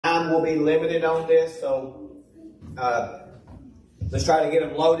time will be limited on this, so let's try to get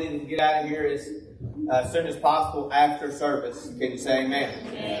them loaded and get out of here as soon as possible after service. Can you say amen?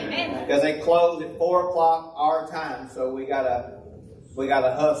 Amen. Because they close at 4 o'clock our time, so we gotta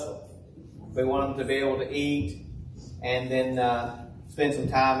hustle. We want them to be able to eat and then spend some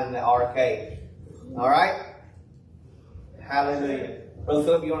time in the arcade. All right? Hallelujah. Brother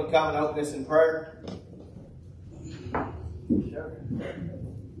Philip, you want to come and open this in prayer? Sure.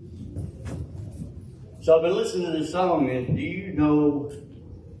 So I've been listening to this song, and do you know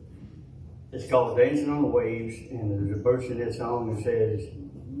it's called Dancing on the Waves, and there's a verse in that song that says,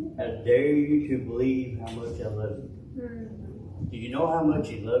 I dare you to believe how much I love you. Do you know how much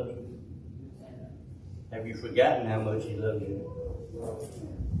he loves you? Have you forgotten how much he loves you?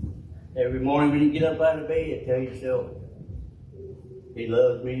 Every morning when you get up out of bed, tell yourself, he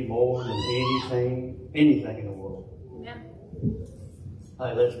loves me more than anything in the world. Yeah. All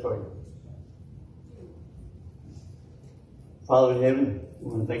right, let's pray. Father in heaven, I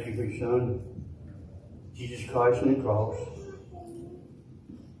want to thank you for your Son, Jesus Christ on the cross.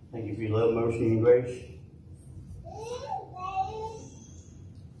 Thank you for your love, mercy, and grace.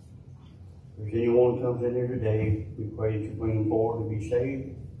 If there's anyone who comes in here today, we pray that you bring them forward to be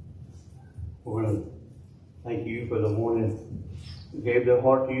saved. We're going to thank you for the one that gave their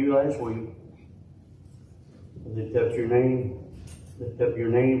heart to you last week. Lift up your name. Lift up your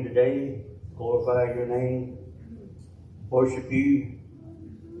name today. Glorify your name. Worship you.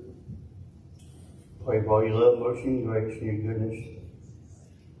 Pray for all your love, mercy, and grace, and your goodness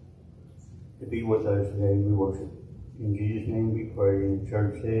to be with us today. We worship. In Jesus' name we pray. And the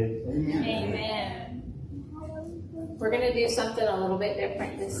church said, Amen. Amen. We're going to do something a little bit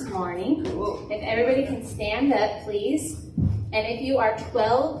different this morning. If everybody can stand up, please. And if you are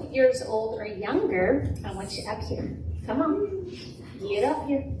 12 years old or younger, I want you up here. Come on. Get up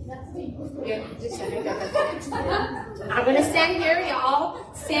here. I'm going to stand here. You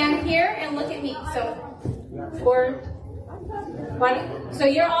all stand here and look at me. So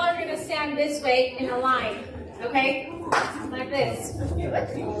you're all going to stand this way in a line. Okay? Like this. Stand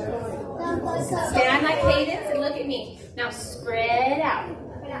like Cadence and look at me. Now spread out.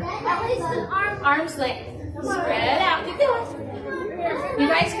 Arms length. Spread out. Keep going. You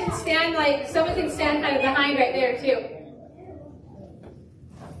guys can stand like, someone can stand kind of behind right there too.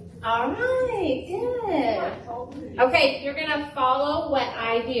 All right, good. Okay, you're going to follow what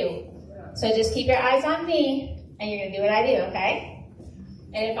I do. So just keep your eyes on me, and you're going to do what I do, okay?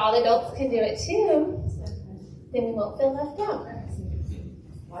 And if all the adults can do it too, then we won't feel left out.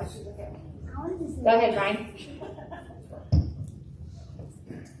 Go ahead, Brian.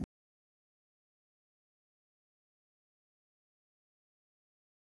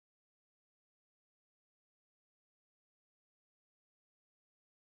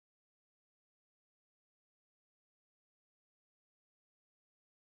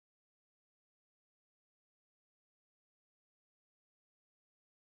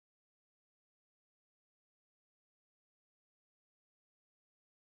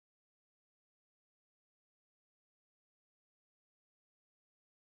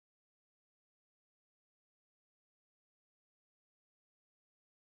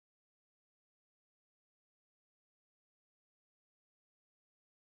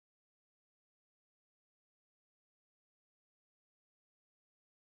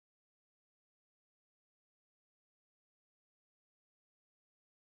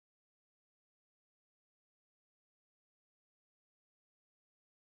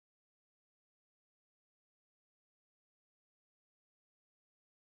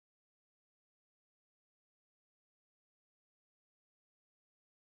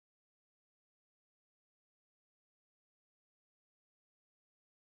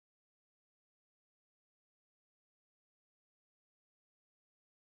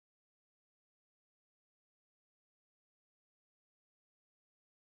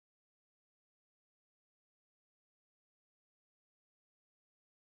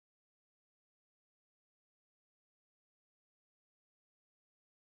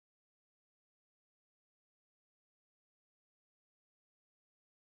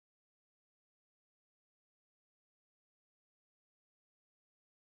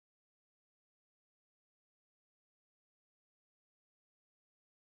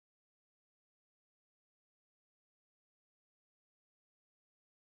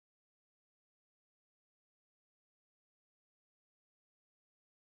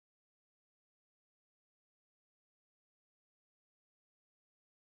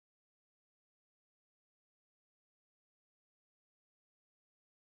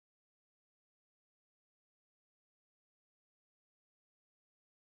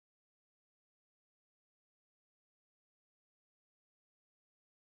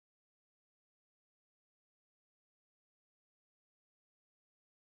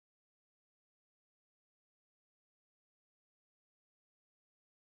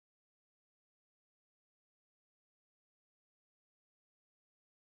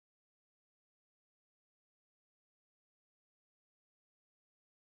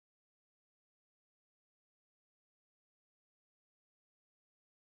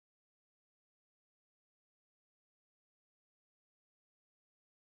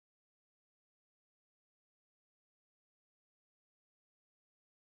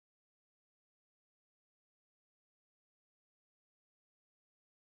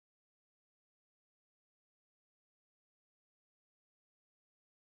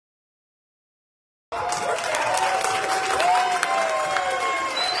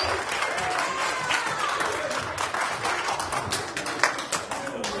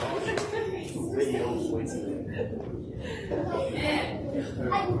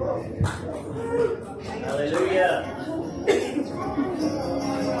 Hallelujah.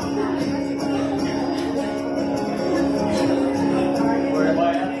 Where am I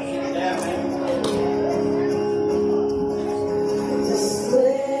at? Down, man. The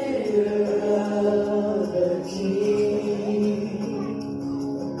splendor of the King,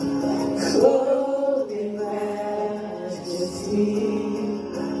 clothed in majesty,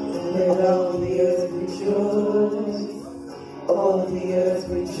 let all the earth rejoice, all the earth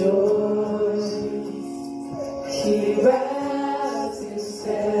rejoice. He wraps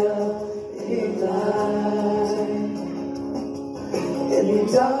himself in light, and the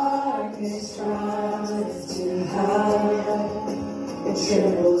darkness tries to hide. It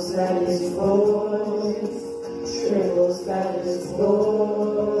trembles at his voice, trembles at his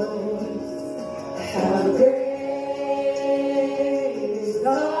voice. How great is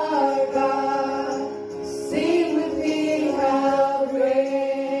our God? Sing with me, how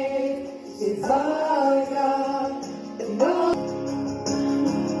great is our God? And all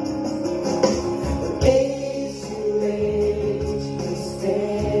age to age he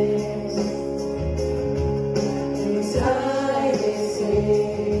stands. Time is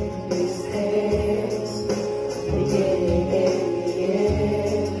in his hands, beginning and the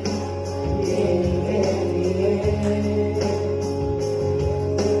end, beginning and the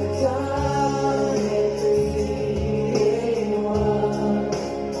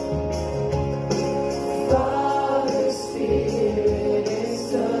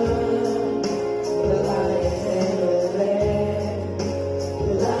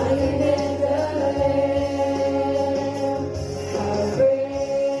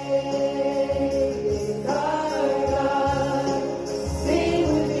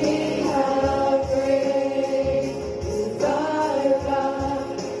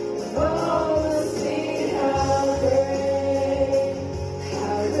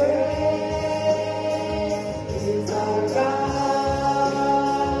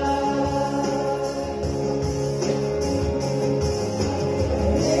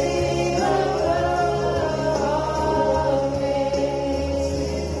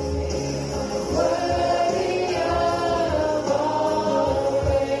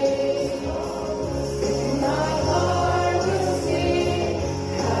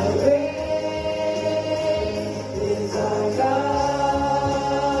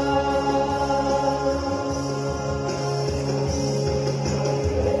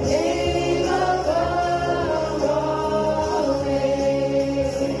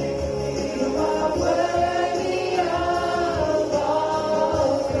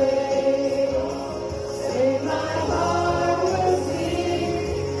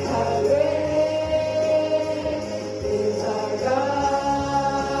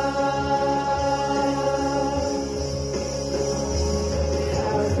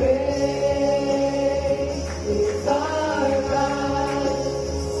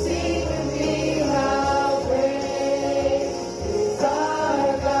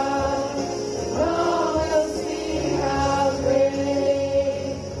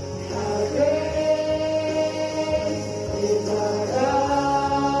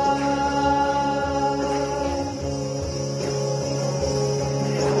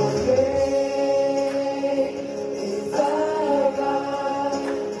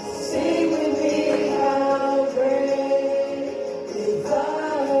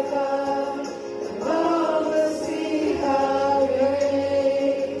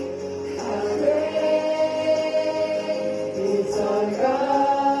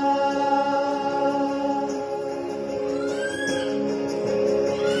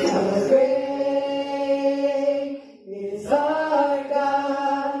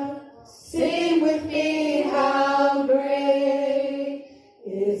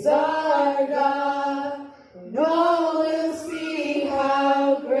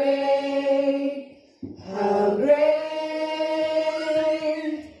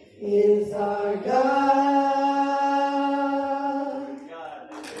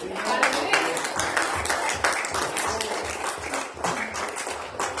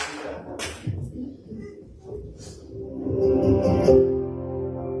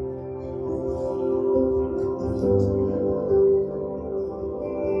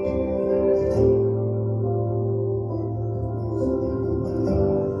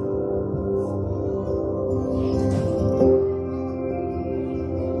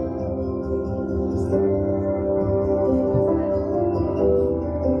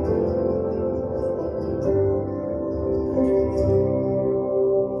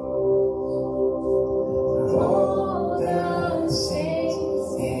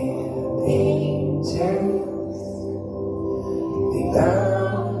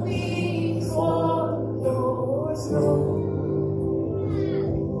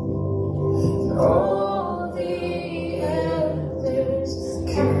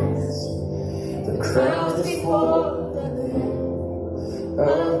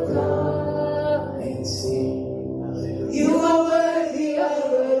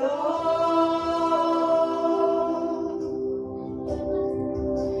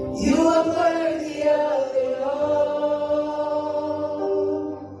are worthy of it all.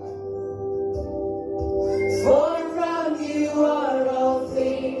 For from you are all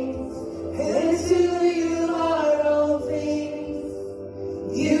things, and to you are all things.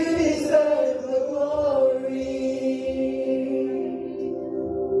 You deserve the glory.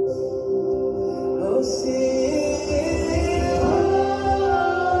 Oh, sing.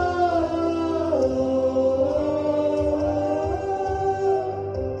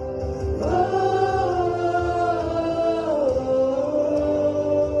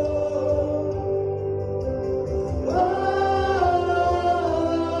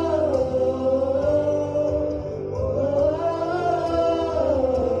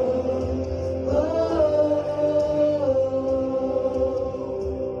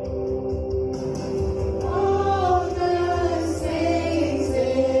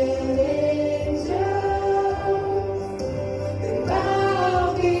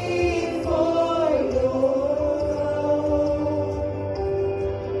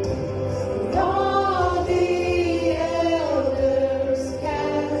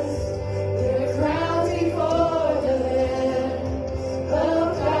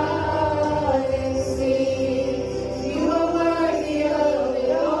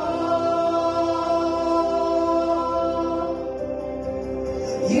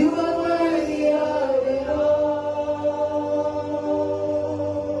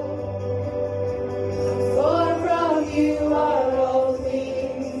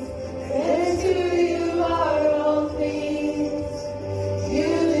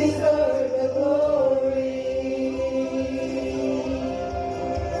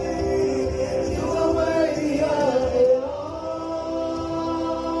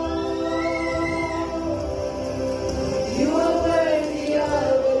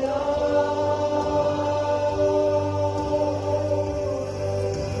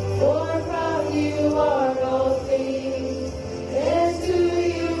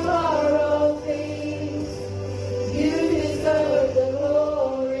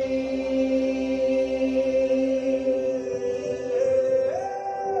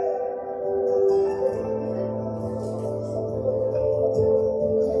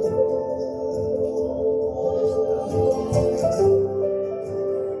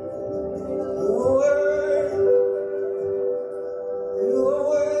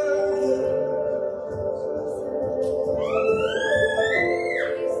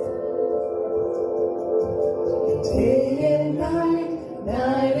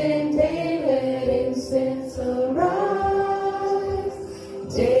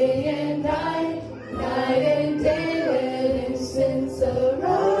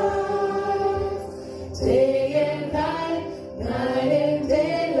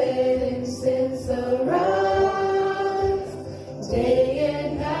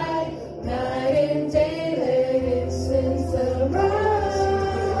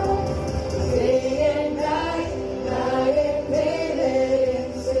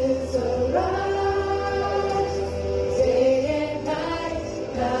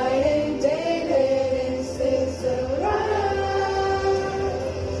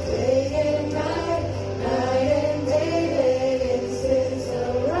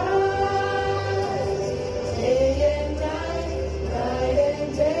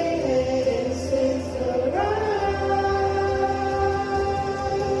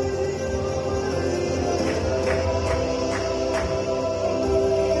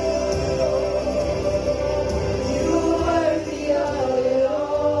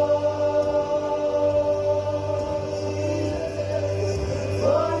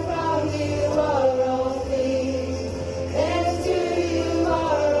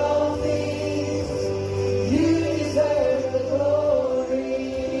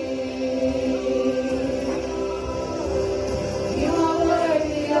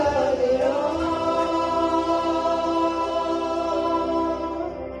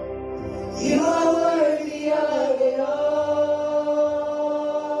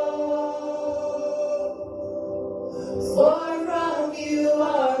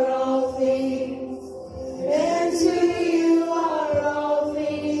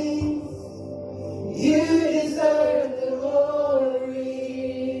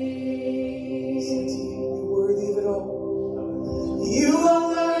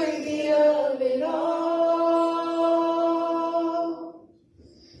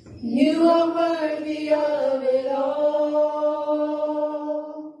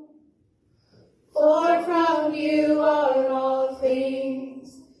 For from you are all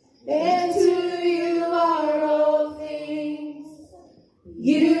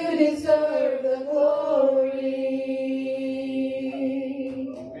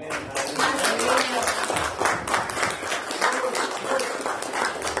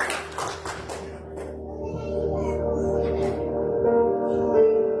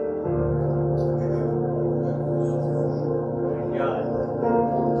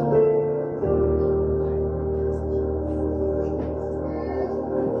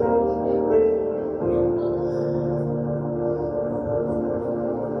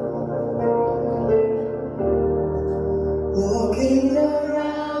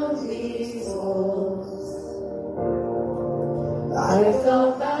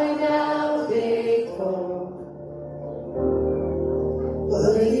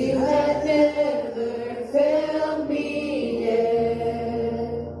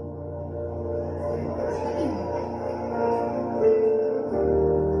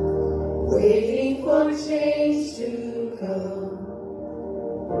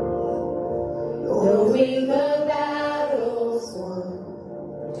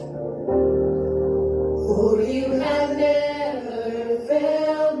For you have never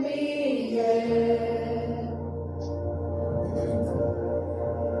failed me yet.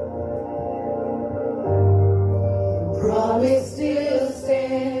 Promise still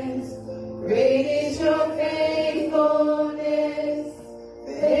stands. Great is your faithfulness,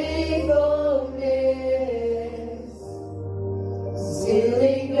 faithfulness. Still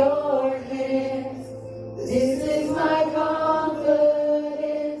in your hands. This is my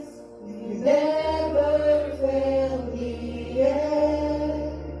confidence. You never failed me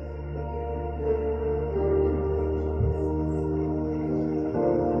yet.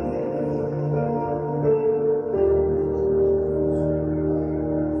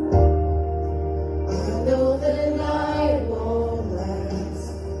 I know the night won't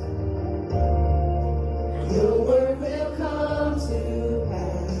last. Your word will come to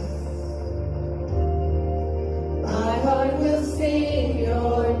pass. My heart will sing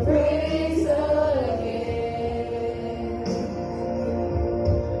your praise again.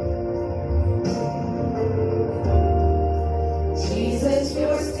 Jesus,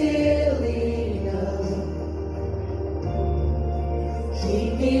 you're still enough.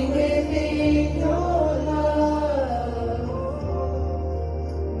 Keep me within your love.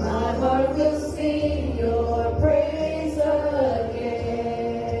 My heart will sing your praise again.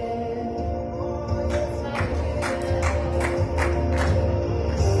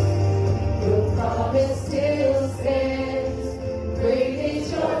 Your promise still stands. Great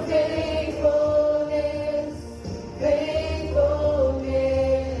is your faithfulness, faithfulness.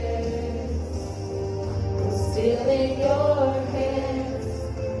 Still in your hands.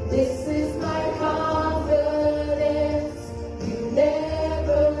 This is my confidence. You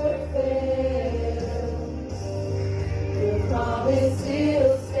never fail. Your promise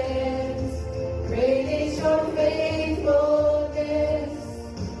still stands. Great is your faithfulness,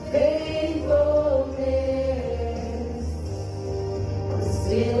 faithfulness.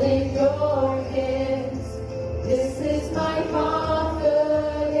 Still in your hands. This is my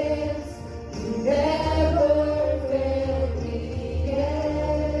confidence. You never failed me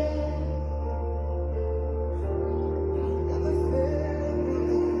yet.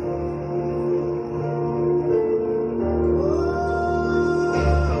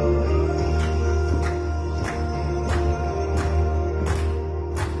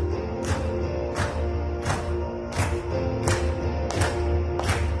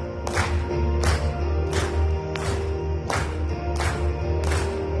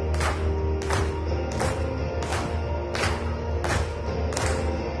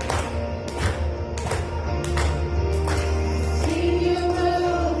 See you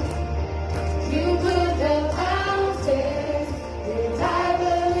move, you put the mountains, and I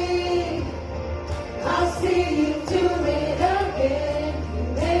believe I'll see you do it again. You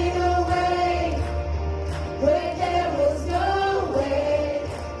made a way where there was no way,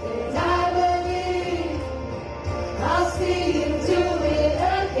 and I believe I'll see you do it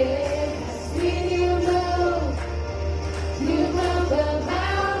again. I've seen you move the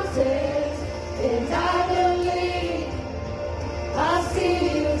mountains, and I believe I'll see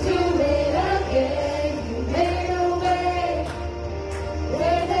you do it again. You made a way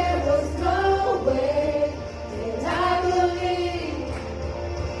where there was no way, and I believe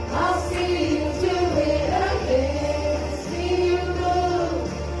I'll see you do it again. I see you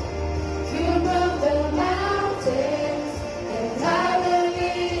move the mountains, and I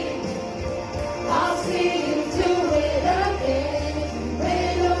believe I'll see you do it again. You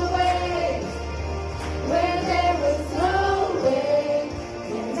made a way where there was no way,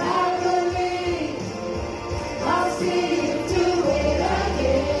 and I believe I'll see you do it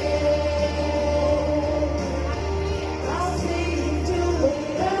again. I'll see you do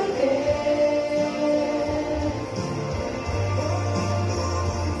it again.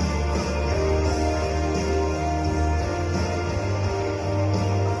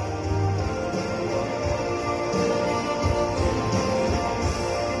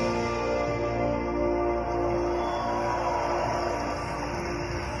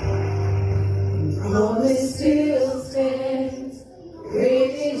 Promise still stands.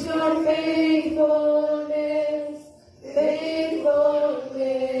 Great is your faithfulness,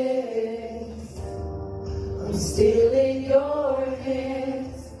 faithfulness. I'm still in your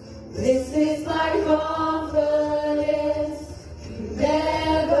hands. This is my confidence. You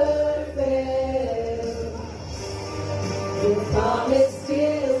never fail. Your promise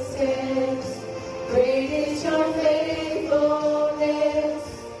still stands. Great is your faithfulness,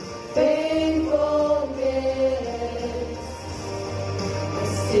 faithfulness.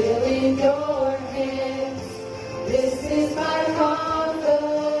 Still in your hands. This is my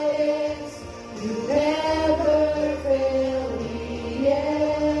confidence.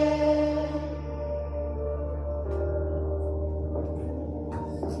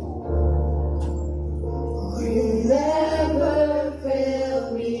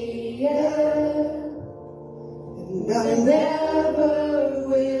 never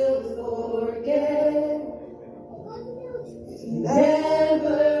will forget.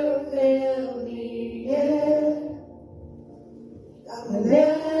 Never failed me yet. I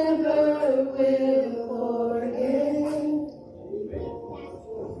never will forget.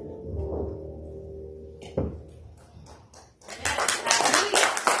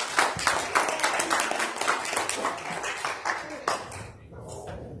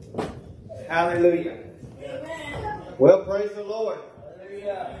 Hallelujah. Well, praise the Lord.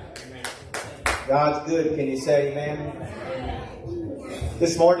 God's good. Can you say amen?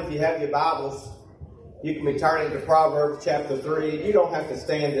 This morning, if you have your Bibles, you can be turning to Proverbs chapter 3. You don't have to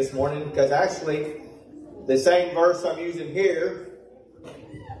stand this morning because actually the same verse I'm using here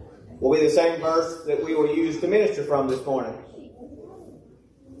will be the same verse that we will use to minister from this morning.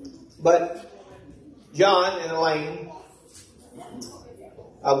 But John and Elaine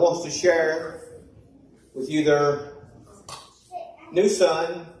wants to share with you their new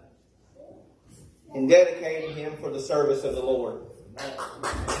son and dedicating him for the service of the Lord.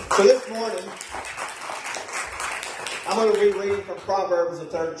 So this morning, I'm going to be reading from Proverbs, the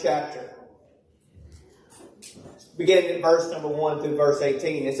 3rd chapter, beginning in verse number 1 through verse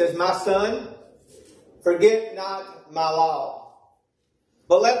 18. It says, My son, forget not my law,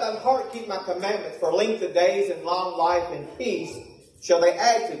 but let thine heart keep my commandments, for length of days and long life and peace shall they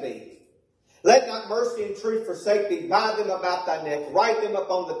add to thee. Let not mercy and truth forsake thee. Bind them about thy neck. Write them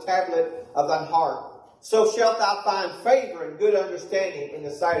upon the tablet of thine heart. So shalt thou find favor and good understanding in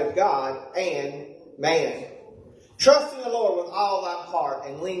the sight of God and man. Trust in the Lord with all thine heart,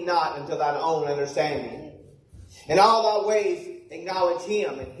 and lean not unto thine own understanding. In all thy ways acknowledge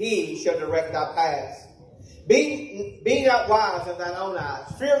him, and he shall direct thy paths. Be not wise in thine own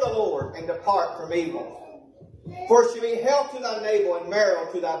eyes. Fear the Lord, and depart from evil. For it shall be health to thy navel, and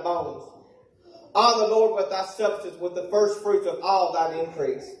marrow to thy bones. Honor the Lord with thy substance, with the first fruits of all thine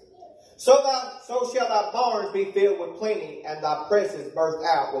increase. So shall thy barns be filled with plenty, and thy presses burst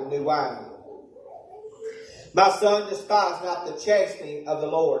out with new wine. My son, despise not the chastening of the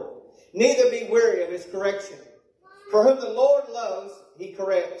Lord, neither be weary of his correction. For whom the Lord loves, he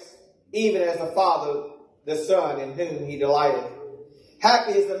corrects, even as the father the son in whom he delighteth.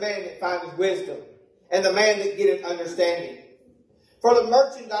 Happy is the man that findeth wisdom, and the man that getteth understanding. For the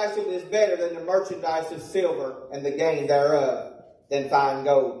merchandise of it is better than the merchandise of silver, and the gain thereof than fine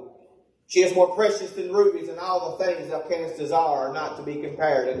gold. She is more precious than rubies, and all the things thou canst desire are not to be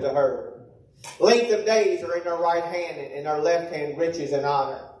compared unto her. Length of days are in her right hand, and in her left hand riches and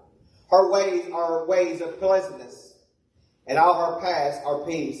honor. Her ways are ways of pleasantness, and all her paths are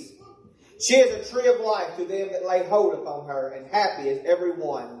peace. She is a tree of life to them that lay hold upon her, and happy is every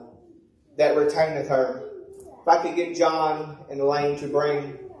one that retaineth her. If I could get John and Elaine to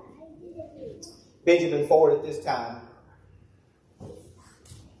bring Benjamin forward at this time.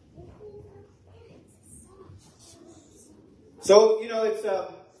 So,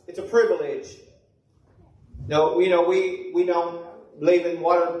 it's a privilege. No, we don't believe in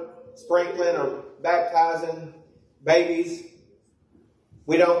water sprinkling or baptizing babies.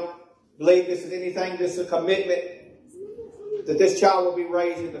 We don't believe this is anything. This is a commitment that this child will be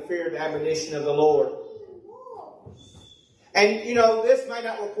raised in the fear and admonition of the Lord. And, this may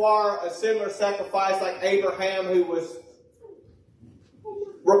not require a similar sacrifice like Abraham, who was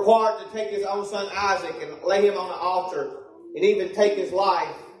required to take his own son Isaac and lay him on the altar and even take his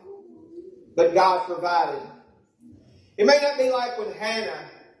life. But God provided. It may not be like when Hannah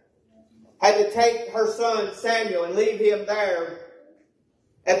had to take her son Samuel and leave him there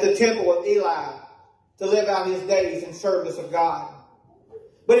at the temple of Eli to live out his days in service of God.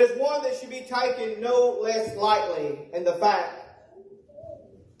 But it's one that should be taken no less lightly in the fact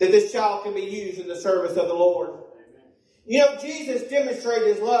that this child can be used in the service of the Lord. Jesus demonstrated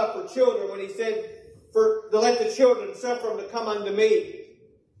his love for children when he said, to let the children suffer them to come unto me.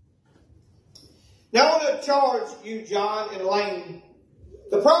 Now I want to charge you, John and Elaine,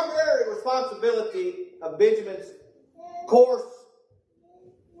 the primary responsibility of Benjamin's course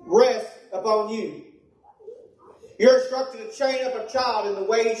rests upon you. You're instructed to train up a child in the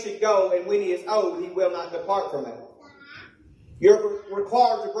way he should go, and when he is old, he will not depart from it. You're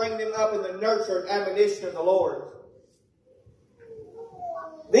required to bring them up in the nurture and admonition of the Lord.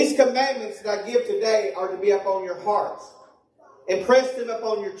 These commandments that I give today are to be upon your hearts. Impress them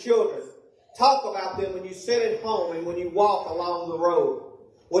upon your children. Talk about them when you sit at home and when you walk along the road,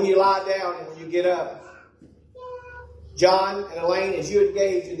 when you lie down and when you get up. John and Elaine, as you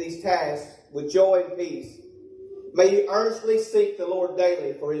engage in these tasks with joy and peace, may you earnestly seek the Lord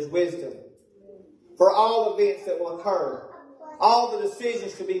daily for his wisdom, for all events that will occur, all the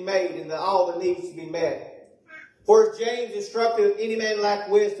decisions to be made and all the needs to be met. For as James instructed, if any man lack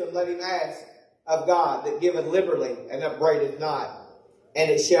wisdom, let him ask of God, that giveth liberally and upbraideth not, and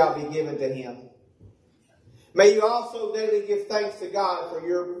it shall be given to him. May you also daily give thanks to God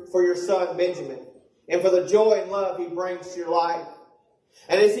for your son Benjamin, and for the joy and love he brings to your life.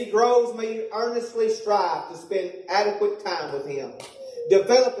 And as he grows, may you earnestly strive to spend adequate time with him,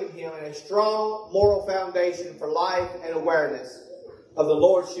 developing him in a strong moral foundation for life and awareness of the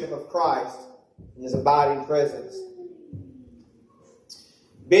lordship of Christ and his abiding presence.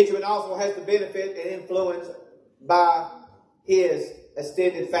 Benjamin also has the benefit and influence by his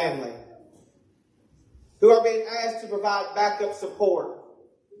extended family, who are being asked to provide backup support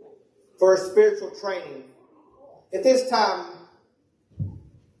for his spiritual training. At this time,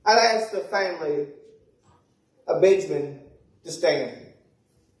 I'd ask the family of Benjamin to stand.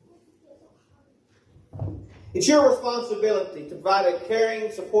 It's your responsibility to provide a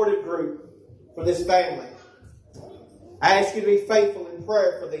caring, supportive group for this family. I ask you to be faithful in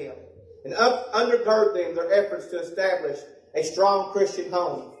prayer for them and undergird them in their efforts to establish a strong Christian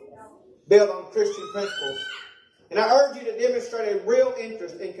home built on Christian principles. And I urge you to demonstrate a real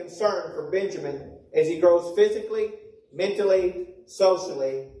interest and concern for Benjamin as he grows physically, mentally,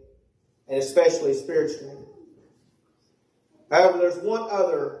 socially, and especially spiritually. However, there's one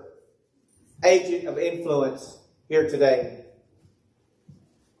other agent of influence here today,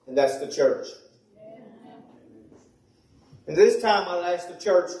 and that's the church. And this time I'll ask the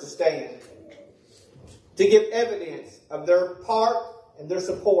church to stand, to give evidence of their part and their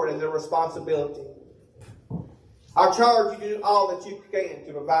support and their responsibility. I charge you to do all that you can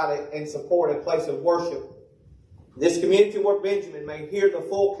to provide and support a place of worship, this community where Benjamin may hear the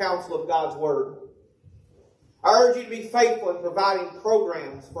full counsel of God's Word. I urge you to be faithful in providing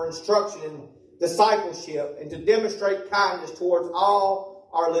programs for instruction and discipleship and to demonstrate kindness towards all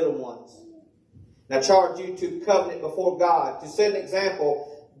our little ones. And I charge you to covenant before God, to set an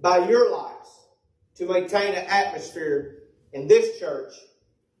example by your lives to maintain an atmosphere in this church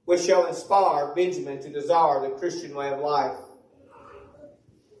which shall inspire Benjamin to desire the Christian way of life.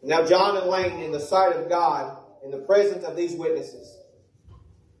 Now, John and Lane, in the sight of God, in the presence of these witnesses,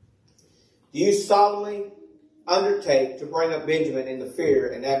 do you solemnly undertake to bring up Benjamin in the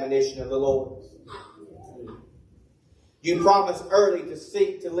fear and admonition of the Lord? Do you promise early to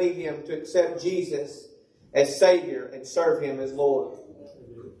seek to lead him to accept Jesus as Savior and serve him as Lord?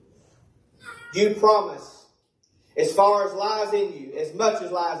 Do you promise, as far as lies in you, as much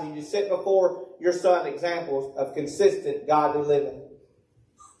as lies in you, to set before your son examples of consistent godly living?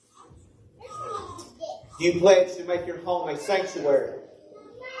 Do you pledge to make your home a sanctuary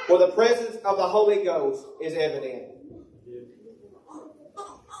where the presence of the Holy Ghost is evident?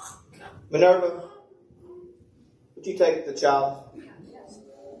 Minerva, would you take the child?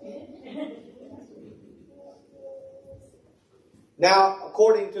 Now,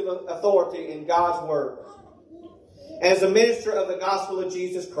 according to the authority in God's Word, as a minister of the gospel of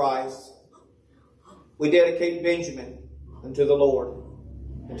Jesus Christ, we dedicate Benjamin unto the Lord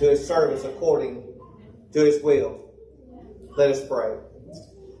and to his service according to his will. Let us pray.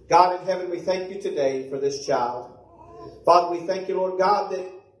 God in heaven, we thank you today for this child. Father, we thank you, Lord God,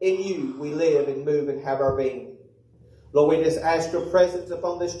 that in you we live and move and have our being. Lord, we just ask your presence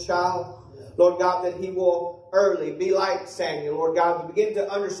upon this child. Lord God, that he will early be like Samuel, Lord God, to begin to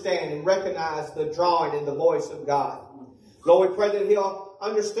understand and recognize the drawing and the voice of God. Lord, we pray that he'll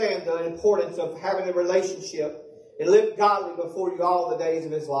understand the importance of having a relationship and live godly before you all the days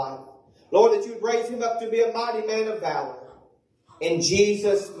of his life. Lord, that you would raise him up to be a mighty man of valor. In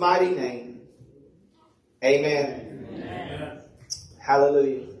Jesus' mighty name. Amen. Amen.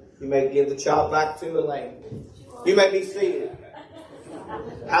 Hallelujah. You may give the child back to Elaine. You may be seated.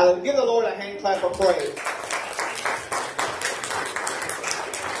 Hallelujah. Give the Lord a hand clap of praise.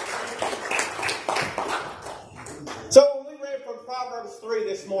 So when we read from Proverbs 3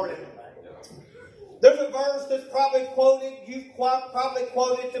 this morning, there's a verse that's probably quoted. You've probably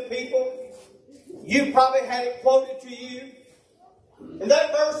quoted to people. You probably had it quoted to you. And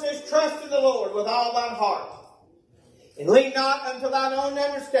that verse says, trust in the Lord with all thine heart, and lean not unto thine own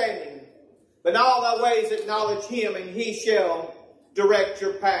understanding, but in all thy ways acknowledge him, and he shall direct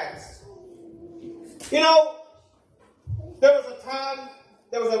your paths. You know, there was a time,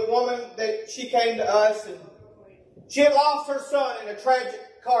 there was a woman that she came to us, and she had lost her son in a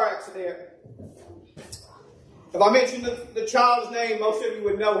tragic car accident. If I mentioned the child's name, most of you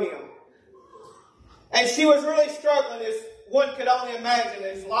would know him. And she was really struggling, as one could only imagine,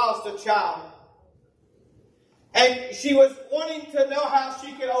 has lost a child. And she was wanting to know how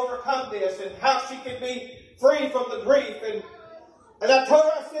she could overcome this and how she could be free from the grief. And I told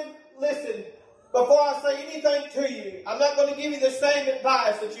her, I said, listen, before I say anything to you, I'm not going to give you the same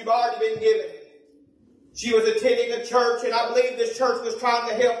advice that you've already been given. She was attending a church, and I believe this church was trying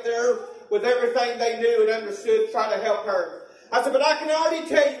to help her with everything they knew and understood, trying to help her. I said, but I can already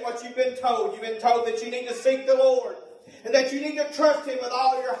tell you what you've been told. You've been told that you need to seek the Lord and that you need to trust Him with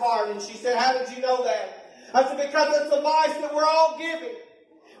all your heart. And she said, how did you know that? I said, because it's advice that we're all giving,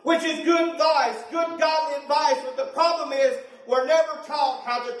 which is good advice, good godly advice. But the problem is we're never taught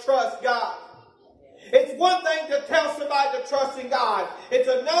how to trust God. It's one thing to tell somebody to trust in God. It's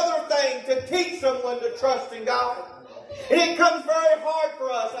another thing to teach someone to trust in God. And it comes very hard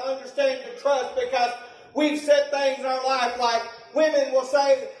for us, I understand, to trust because we've said things in our life like women will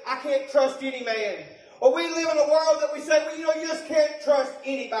say, I can't trust any man. Or we live in a world that we say, well, you just can't trust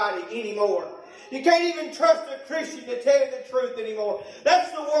anybody anymore. You can't even trust a Christian to tell you the truth anymore.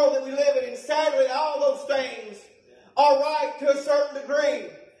 That's the world that we live in. And sadly, all those things are right to a certain degree.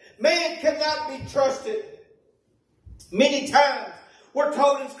 Man cannot be trusted. Many times we're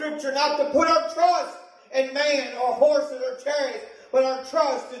told in Scripture not to put our trust in man or horses or chariots, but our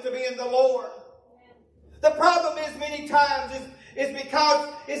trust is to be in the Lord. The problem is many times is because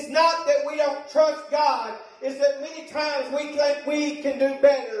it's not that we don't trust God, it's that many times we think we can do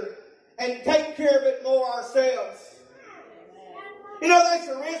better and take care of it more ourselves. That's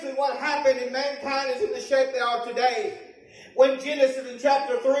originally what happened, and mankind is in the shape they are today. When Genesis in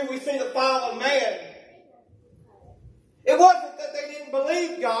chapter 3, we see the fall of man. It wasn't that they didn't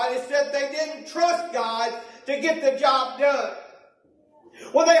believe God, it's that they didn't trust God to get the job done.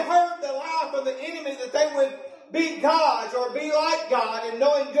 When they heard the lie from the enemy that they would be gods or be like God and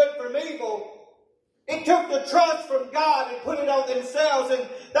knowing good from evil, it took the trust from God and put it on themselves, and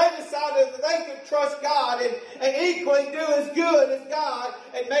they decided that they could trust God and equally do as good as God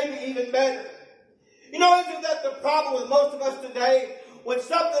and maybe even better. Isn't that the problem with most of us today? When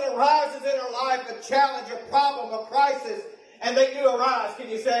something arises in our life, a challenge, a problem, a crisis, and they do arise, can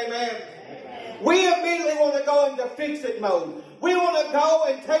you say amen? Amen. We immediately want to go into fix-it mode. We want to go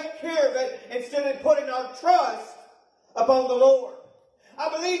and take care of it instead of putting our trust upon the Lord. I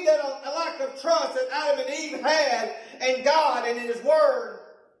believe that a lack of trust that Adam and Eve had in God and in His Word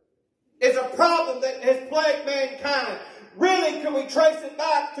is a problem that has plagued mankind. Really, can we trace it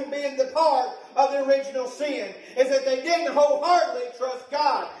back to being the part of the original sin? Is that they didn't wholeheartedly trust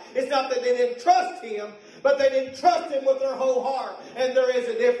God. It's not that they didn't trust Him, but they didn't trust Him with their whole heart. And there is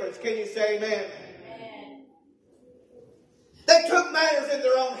a difference. Can you say amen? Amen. They took matters in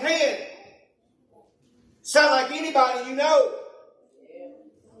their own hand. Sound like anybody you know.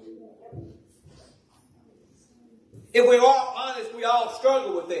 If we're all honest, we all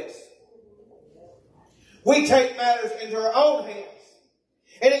struggle with this. We take matters into our own hands.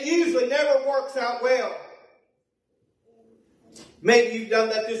 And it usually never works out well. Maybe you've done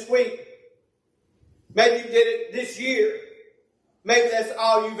that this week. Maybe you did it this year. Maybe that's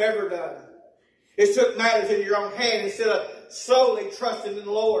all you've ever done. Is took matters in your own hand instead of solely trusting in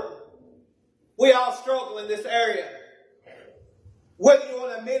the Lord. We all struggle in this area. Whether you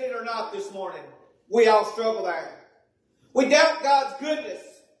want to admit it or not this morning, we all struggle there. We doubt God's goodness.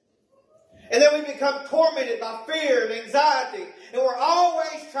 And then we become tormented by fear and anxiety. And we're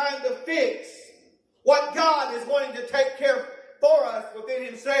always trying to fix what God is wanting to take care for us within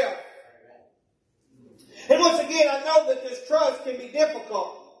Himself. And once again, I know that this trust can be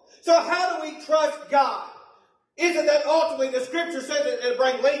difficult. So how do we trust God? Isn't that ultimately the Scripture says that it'll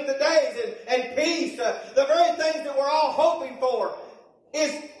bring length of days and peace? The very things that we're all hoping for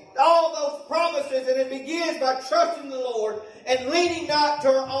is all those promises, and it begins by trusting the Lord and leaning not to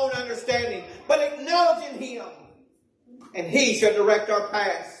our own understanding, but acknowledging Him, and He shall direct our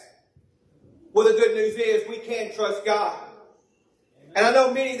paths. Well, the good news is we can trust God. And I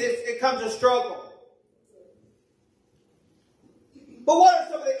know many of this, it comes a struggle. But what are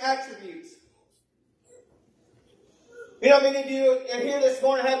some of the attributes? Many of you here this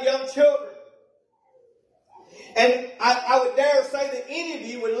morning have young children. And I would dare say that any of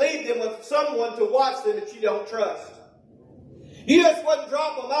you would leave them with someone to watch them that you don't trust. You just wouldn't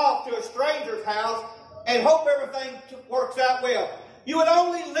drop them off to a stranger's house and hope everything works out well. You would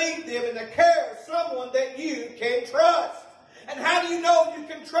only leave them in the care of someone that you can trust. And how do you know you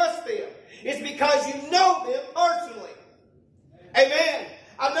can trust them? It's because you know them personally. Amen.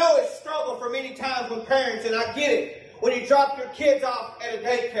 I know it's a struggle for many times with parents, and I get it. When you drop your kids off at a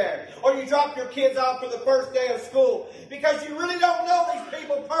daycare, or you drop your kids off for the first day of school, because you really don't know these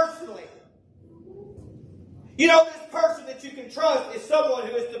people personally. This person that you can trust is someone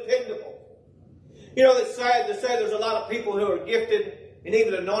who is dependable. It's sad to say there's a lot of people who are gifted and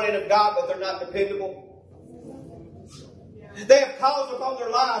even anointed of God, but they're not dependable. They have calls upon their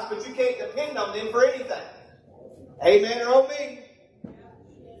lives, but you can't depend on them for anything. Amen or oh me?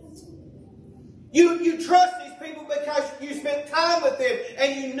 You trust these people because you spent time with them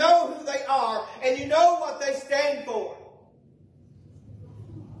and you know who they are and you know what they stand for.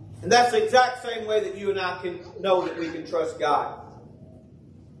 And that's the exact same way that you and I can know that we can trust God.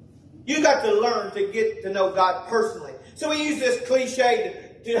 You got to learn to get to know God personally. So we use this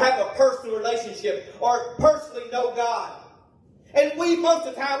cliche to have a personal relationship or personally know God. And we, most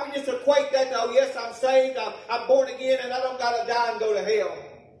of the time, we just equate that to, oh yes, I'm saved, I'm born again, and I don't got to die and go to hell.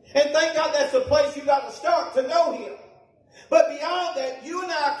 And thank God that's the place you got to start to know Him. But beyond that, you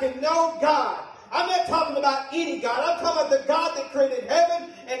and I can know God. I'm not talking about any God. I'm talking about the God that created heaven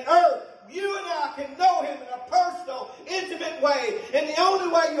and earth. You and I can know Him in a personal, intimate way. And the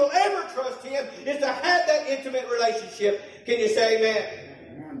only way you'll ever trust Him is to have that intimate relationship. Can you say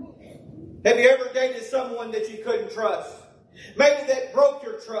amen? Have you ever dated someone that you couldn't trust? Maybe that broke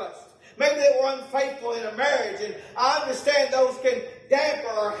your trust. Maybe they were unfaithful in a marriage. And I understand those can damper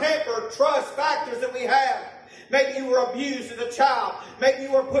or hamper trust factors that we have. Maybe you were abused as a child. Maybe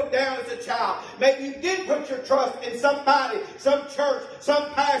you were put down as a child. Maybe you did put your trust in somebody, some church,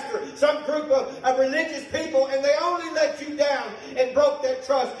 some pastor, some group of religious people, and they only let you down and broke that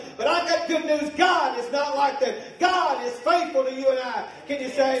trust. But I got good news. God is not like that. God is faithful to you and I. Can you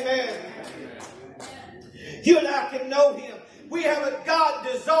say amen? You and I can know Him. We have a God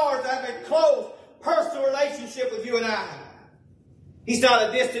desires to have a close, personal relationship with you and I. He's not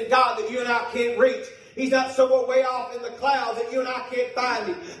a distant God that you and I can't reach. He's not somewhere way off in the clouds that you and I can't find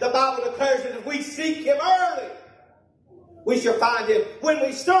Him. The Bible declares that if we seek Him early, we shall find Him. When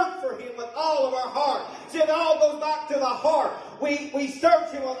we search for Him with all of our heart. See, it all goes back to the heart. We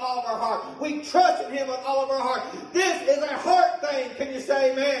search Him with all of our heart. We trust in Him with all of our heart. This is a heart thing. Can you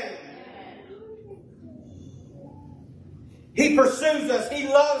say amen? He pursues us. He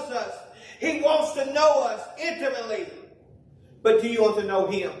loves us. He wants to know us intimately. But do you want to know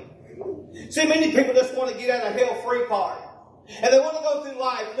Him? See, many people just want to get out of hell-free part. And they want to go through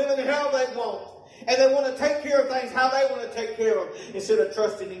life living how they want. And they want to take care of things how they want to take care of them instead of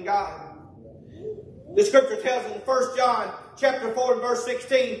trusting in God. The Scripture tells us in 1 John chapter 4 and verse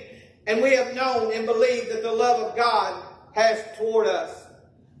 16, and we have known and believed that the love of God has toward us.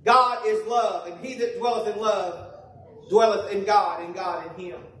 God is love, and he that dwelleth in love dwelleth in God, and God in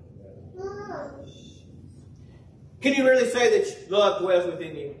him. Can you really say that love dwells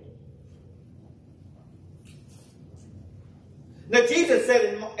within you? Now, Jesus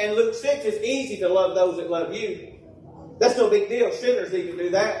said in Luke 6, it's easy to love those that love you. That's no big deal. Sinners even do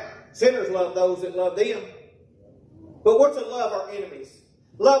that. Sinners love those that love them. But we're to love our enemies.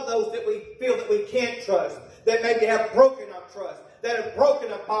 Love those that we feel that we can't trust, that maybe have broken our trust, that have broken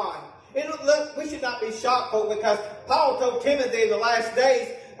a bond. We should not be shocked, because Paul told Timothy in the last days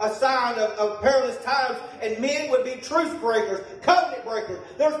a sign of perilous times, and men would be truce breakers, covenant breakers.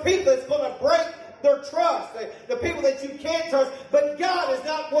 There's people that's going to break their trust, the people that you can't trust, but God is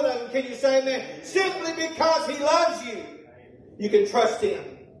not one of them. Can you say amen? Simply because He loves you, you can trust Him.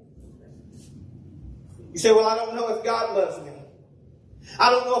 You say, well, I don't know if God loves me. I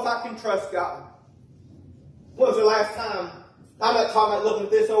don't know if I can trust God. When was the last time? I'm not talking about looking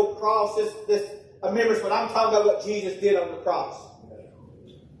at this old cross, this remembrance, but I'm talking about what Jesus did on the cross.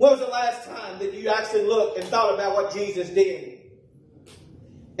 When was the last time that you actually looked and thought about what Jesus did?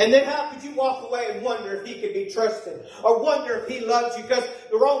 And then how could you walk away and wonder if He could be trusted? Or wonder if He loves you? Because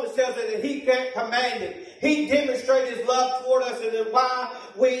the Romans tells us that He commanded. He demonstrated His love toward us, and that while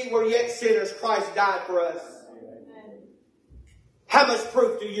we were yet sinners, Christ died for us. Amen. How much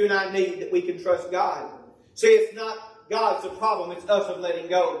proof do you and I need that we can trust God? See, it's not God's the problem, it's us of letting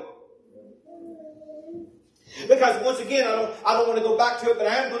go. Because once again, I don't want to go back to it, but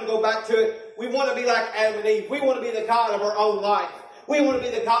I am going to go back to it. We want to be like Adam and Eve. We want to be the God of our own life. We want to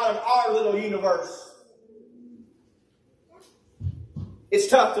be the God of our little universe. It's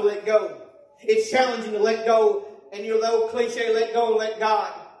tough to let go. It's challenging to let go. And your little cliche, let go and let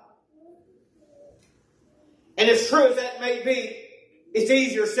God. And as true as that may be, it's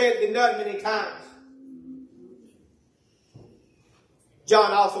easier said than done many times.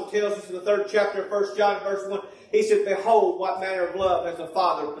 John also tells us in the 3rd chapter of 1 John verse 1, he said, behold, what manner of love has the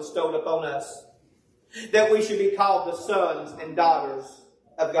Father bestowed upon us, that we should be called the sons and daughters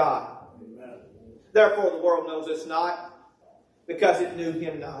of God. Amen. Therefore the world knows us not, because it knew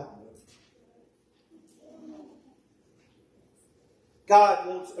Him not. God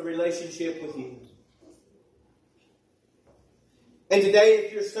wants a relationship with you. And today,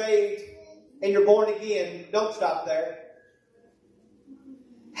 if you're saved and you're born again, don't stop there.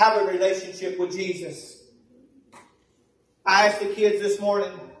 Have a relationship with Jesus. I asked the kids this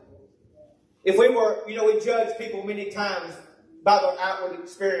morning, if we were, we judge people many times by their outward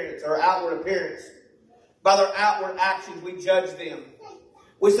experience or outward appearance. By their outward actions, we judge them.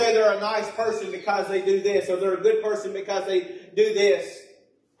 We say they're a nice person because they do this, or they're a good person because they do this.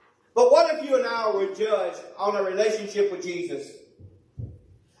 But what if you and I were judged on a relationship with Jesus?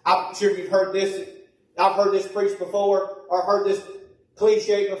 I'm sure you've heard this. I've heard this preached before, or heard this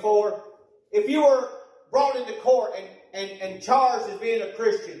cliche before. If you were brought into court and charged as being a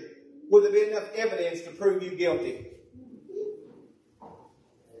Christian, would there be enough evidence to prove you guilty?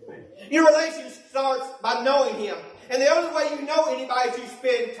 Your relationship starts by knowing Him. And the only way you know anybody is you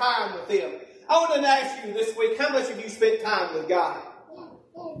spend time with Him. I want to ask you this week, how much have you spent time with God?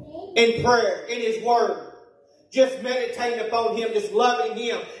 In prayer, in His Word. Just meditating upon Him, just loving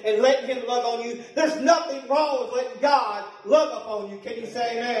Him, and letting Him love on you. There's nothing wrong with letting God love upon you. Can you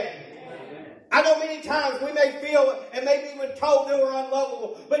say amen? I know many times we may feel and maybe even told that we're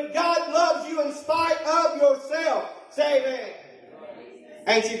unlovable, but God loves you in spite of yourself. Say amen.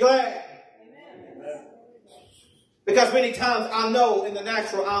 Ain't you glad? Because many times I know in the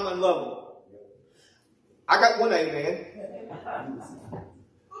natural I'm unlovable. I got one amen.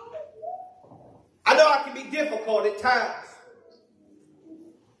 I know I can be difficult at times,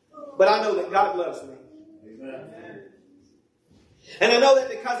 but I know that God loves me. And I know that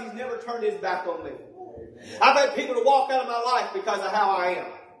because He's never turned His back on me. I've had people to walk out of my life because of how I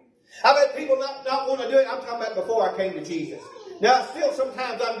am. I've had people not want to do it. I'm talking about before I came to Jesus. Now, still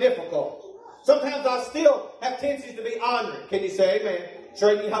sometimes I'm difficult. Sometimes I still have tendencies to be honoring. Can you say amen?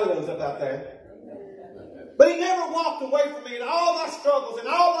 Straighten your holidays up out there. But He never walked away from me in all my struggles and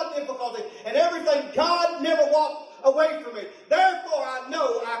all my difficulties and everything. God never walked away from me. Therefore, I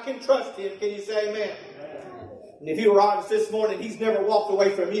know I can trust Him. Can you say amen? And if you were honest this morning, He's never walked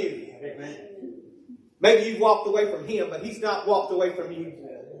away from you. Maybe you've walked away from Him, but He's not walked away from you.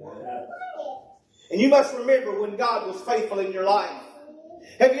 And you must remember when God was faithful in your life.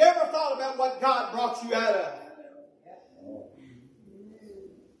 Have you ever thought about what God brought you out of?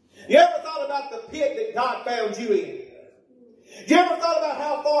 You ever thought about the pit that God found you in? You ever thought about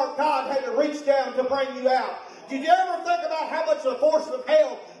how far God had to reach down to bring you out? Did you ever think about how much the forces of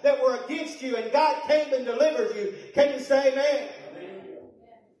hell that were against you and God came and delivered you? Can you say amen?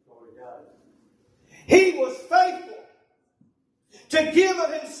 He was faithful to give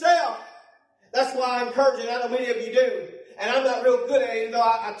of Himself. That's why I encourage it. I know many of you do. And I'm not real good at it, even though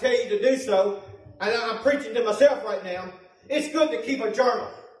I tell you to do so. And I'm preaching to myself right now. It's good to keep a journal.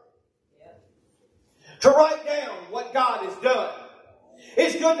 To write down what God has done.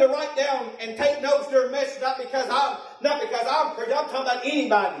 It's good to write down and take notes during message, not because I'm preaching. I'm talking about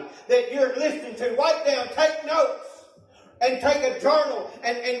anybody that you're listening to. Write down, take notes, and take a journal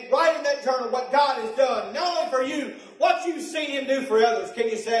and write in that journal what God has done. Not only for you, what you've seen Him do for others. Can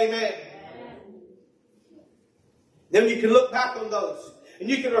you say amen? Then you can look back on those. And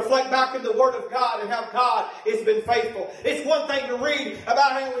you can reflect back in the Word of God and how God has been faithful. It's one thing to read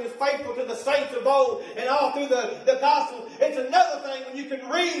about how He was faithful to the saints of old and all through the gospel. It's another thing when you can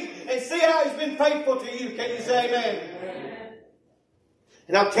read and see how He's been faithful to you. Can you say amen?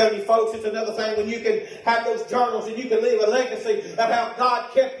 And I'm telling you, folks, it's another thing when you can have those journals and you can leave a legacy of how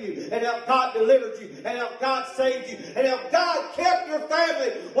God kept you and how God delivered you and how God saved you and how God kept your family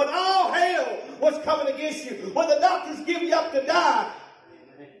when all hell was coming against you, when the doctors give you up to die.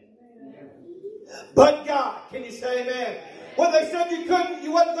 But God, can you say amen? When they said you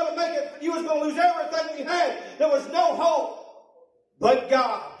wasn't going to make it, you was going to lose everything you had, there was no hope. But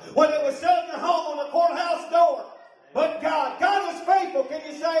God. When they were selling your home on the courthouse door, but God. God is faithful, can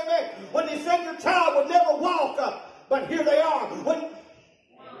you say amen? When they said your child would never walk up, but here they are.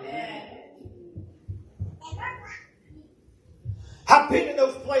 I've been in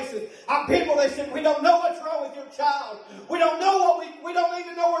those places. I've been where they said, we don't know what's wrong with your child. We don't know we don't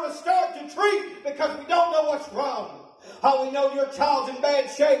even know where to start to treat because we don't know what's wrong. How we know your child's in bad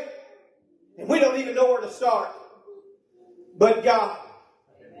shape and we don't even know where to start. But God.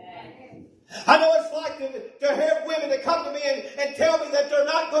 I know it's like to have women that come to me and tell me that they're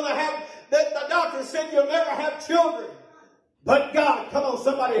not going to have, that the doctor said you'll never have children. But God, come on,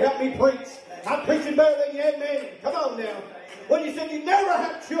 somebody help me preach. I'm preaching better than you, amen. Come on now. When you said you never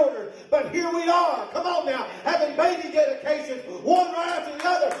have children, but here we are. Come on now, having baby dedications, one right after the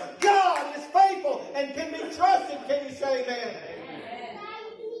other. God is faithful and can be trusted. Can you say amen?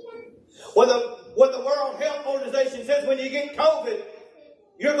 When the World Health Organization says when you get COVID,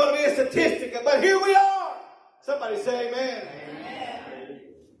 you're going to be a statistic. But here we are. Somebody say amen.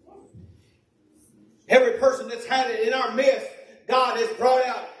 Every person that's had it in our midst, God has brought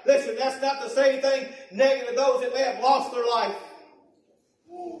out Listen, that's not to say anything negative to those that may have lost their life.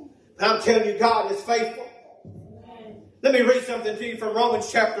 But I'm telling you, God is faithful. Let me read something to you from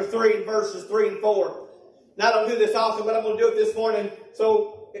Romans chapter 3 and verses 3 and 4. Now, I don't do this often, but I'm going to do it this morning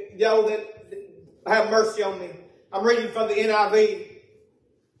so you know that have mercy on me. I'm reading from the NIV.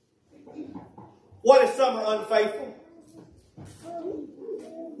 What if some are unfaithful?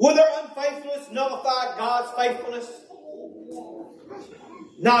 Will their unfaithfulness nullify God's faithfulness?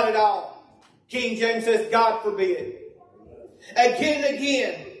 Not at all. King James says, God forbid. Again and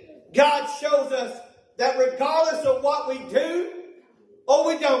again, God shows us that regardless of what we do or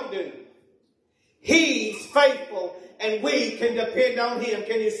we don't do, He's faithful and we can depend on Him.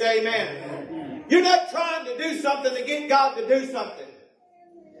 Can you say amen? You're not trying to do something to get God to do something.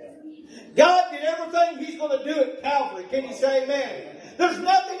 God did everything He's going to do at Calvary. Can you say amen? There's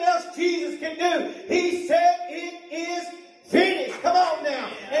nothing else Jesus can do. He said it is finished. Come on now.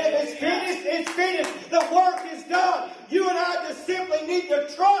 And if it's finished, it's finished. The work is done. You and I just simply need to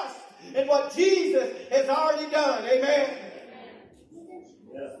trust in what Jesus has already done. Amen.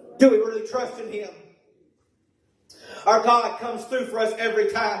 Do we really trust in Him? Our God comes through for us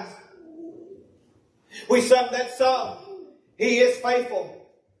every time. We sung that song. He is faithful.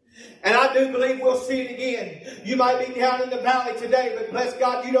 And I do believe we'll see it again. You might be down in the valley today, but bless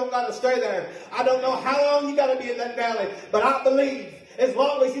God, you don't got to stay there. I don't know how long you got to be in that valley, but I believe as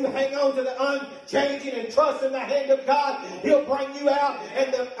long as you hang on to the unchanging and trust in the hand of God, He'll bring you out.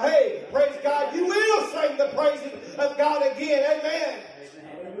 And hey, praise God, you will sing the praises of God again. Amen.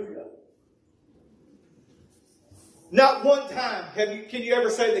 Not one time can you ever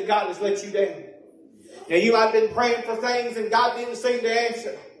say that God has let you down. Now, you might have been praying for things and God didn't seem to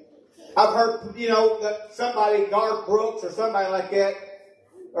answer. I've heard, that somebody, Garth Brooks or somebody like that,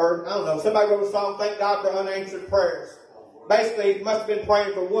 or I don't know, somebody wrote a song, Thank God for Unanswered Prayers. Basically, he must have been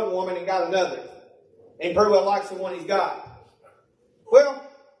praying for one woman and got another. And he pretty well likes the one he's got. Well,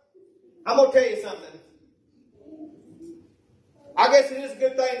 I'm going to tell you something. I guess it is a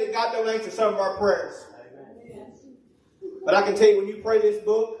good thing that God don't answer some of our prayers. But I can tell you, when you pray this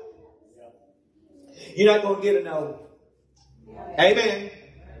book, you're not going to get a no. Amen.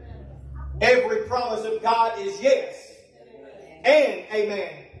 Every promise of God is yes. And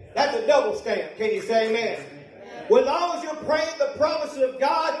amen. That's a double stamp. Can you say amen? As long as you're praying the promises of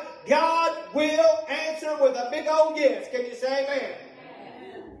God, God will answer with a big old yes. Can you say amen?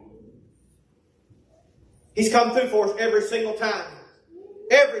 He's come through for us every single time.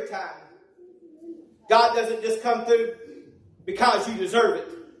 Every time. God doesn't just come through because you deserve it.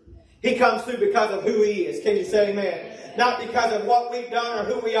 He comes through because of who He is. Can you say amen? Not because of what we've done or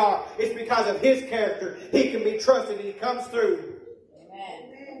who we are. It's because of His character. He can be trusted and He comes through.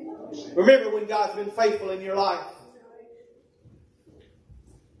 Amen. Remember when God's been faithful in your life.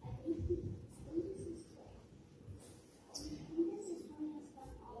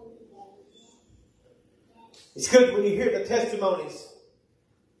 It's good when you hear the testimonies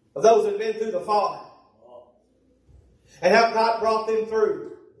of those that have been through the fire and how God brought them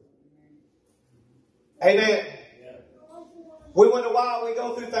through. Amen. We wonder why we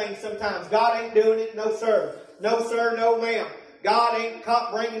go through things sometimes. God ain't doing it. No, sir. No, sir. No, ma'am. God ain't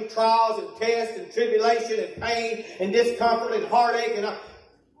bringing trials and tests and tribulation and pain and discomfort and heartache.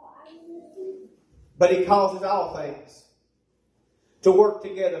 But He causes all things to work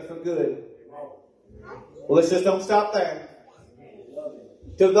together for good. Well, let's just don't stop there.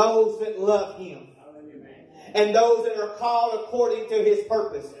 To those that love Him. And those that are called according to His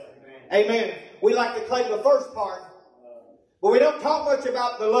purpose. Amen. We like to claim the first part. But we don't talk much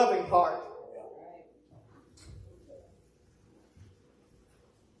about the loving part.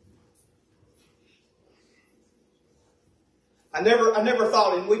 I never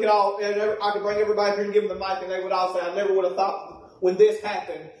thought, and I could bring everybody here and give them the mic and they would all say, I never would have thought when this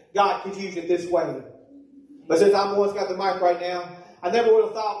happened, God could use it this way. But since I'm the one that's got the mic right now, I never would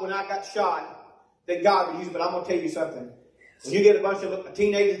have thought when I got shot that God would use it. But I'm going to tell you something. When you get a bunch of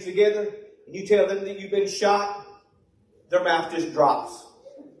teenagers together and you tell them that you've been shot, their mouth just drops.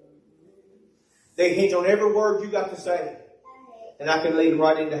 They hinge on every word you got to say. And I can lead them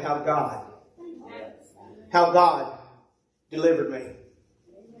right into how God delivered me.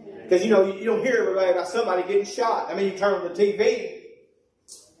 Because, you don't hear everybody about somebody getting shot. I mean, you turn on the TV.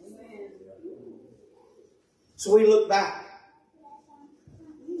 So we look back.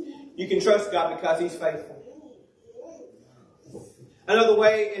 You can trust God because He's faithful. Another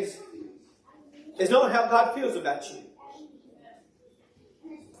way is knowing how God feels about you.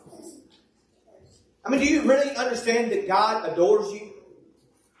 I mean, do you really understand that God adores you?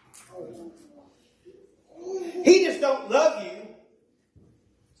 He just don't love you.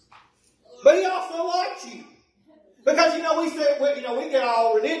 Because, we say, we get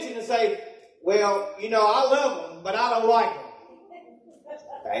all religion and say, well, I love them, but I don't like them.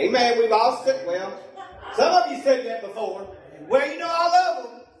 Amen. We've all said, some of you said that before. Well, I love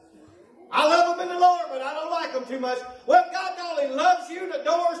them. I love them in the Lord, but I don't like them too much. Well, God not only loves you and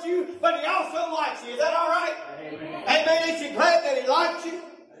adores you, but He also likes you. Is that all right? Amen. Amen. Ain't you glad that He likes you?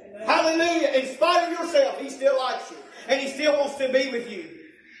 Amen. Hallelujah. In spite of yourself, He still likes you. And He still wants to be with you.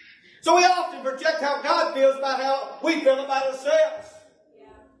 So we often project how God feels about how we feel about ourselves. Yeah.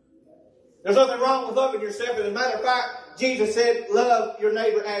 There's nothing wrong with loving yourself. As a matter of fact, Jesus said, love your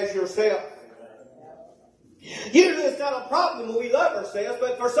neighbor as yourself. Usually it's not a problem when we love ourselves,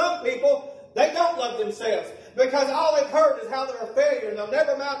 but for some people, they don't love themselves. Because all they've heard is how they're a failure, and they'll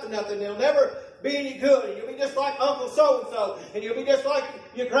never amount to nothing. They'll never be any good, and you'll be just like Uncle So-and-so, and you'll be just like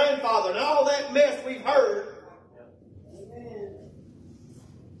your grandfather, and all that mess we've heard.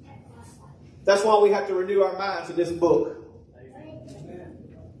 That's why we have to renew our minds to this book.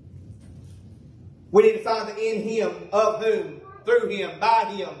 We need to find the in Him, of whom, through Him, by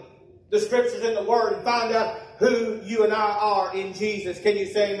Him. The Scriptures in the Word, and find out who you and I are in Jesus. Can you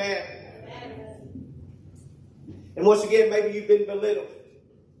say amen? Amen. And once again, maybe you've been belittled.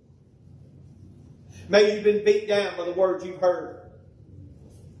 Maybe you've been beat down by the words you've heard.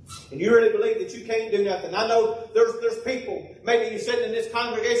 And you really believe that you can't do nothing. I know there's people, maybe you're sitting in this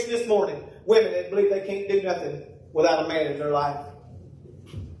congregation this morning, women that believe they can't do nothing without a man in their life.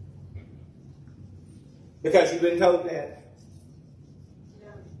 Because you've been told that.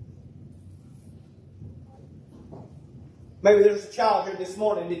 Maybe there's a child here this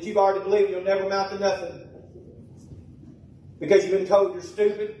morning that you've already believed you'll never amount to nothing. Because you've been told you're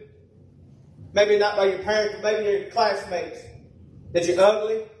stupid. Maybe not by your parents, but maybe your classmates. That you're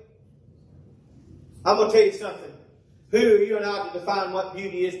ugly. I'm going to tell you something. Who are you and I to define what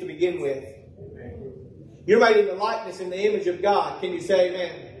beauty is to begin with? You're made in the likeness and the image of God. Can you say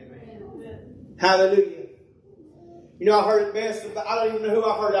amen? Amen. Hallelujah. I heard it best. I don't even know who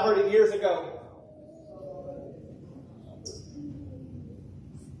I heard. I heard it years ago.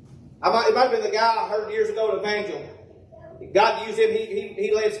 It might have been the guy I heard years ago at Evangel. God used him.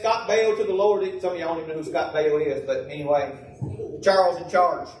 He led Scott Baio to the Lord. Some of y'all don't even know who Scott Baio is, but anyway, Charles in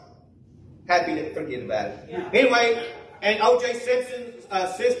charge. Happy to forget about it. Yeah. Anyway, and O.J.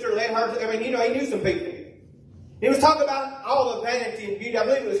 Simpson's sister led her. He knew some people. He was talking about all the vanity and beauty. I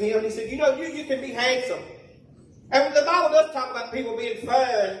believe it was him. And he said, you can be handsome. And the Bible does talk about people being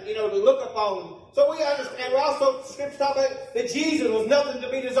fair and, to look upon. So we understand, we also, Scripture talk about that Jesus was nothing to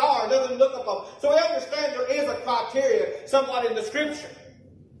be desired, nothing to look upon. So we understand there is a criteria somewhat in the Scripture.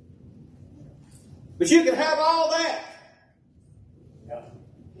 But you can have all that.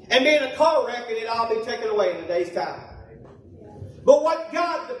 And be in a car wreck and it all be taken away in a day's time. But what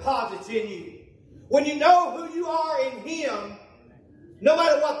God deposits in you, when you know who you are in Him, no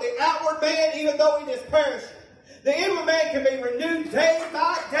matter what the outward man, even though he is perishing, the inward man can be renewed day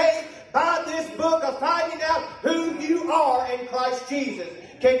by day by this book of finding out who you are in Christ Jesus.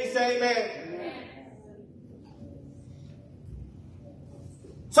 Can you say amen? Amen.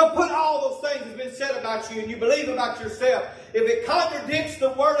 So put all those things that have been said about you and you believe about yourself. If it contradicts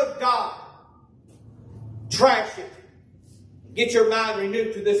the Word of God, trash it. Get your mind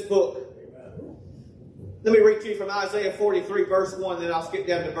renewed to this book. Amen. Let me read to you from Isaiah 43 verse 1, then I'll skip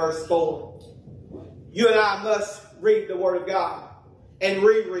down to verse 4. You and I must read the Word of God and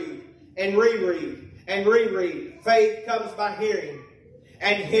reread and reread and reread. Faith comes by hearing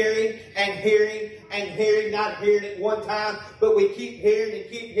and hearing and hearing and hearing, not hearing it one time, but we keep hearing and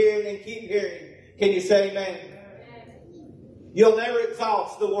keep hearing and keep hearing. Can you say amen? Amen. You'll never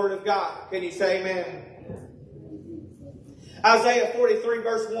exhaust the Word of God. Can you say amen? Isaiah 43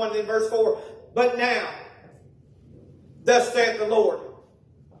 verse 1 and verse 4. But now, thus saith the Lord,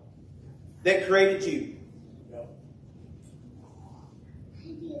 that created you.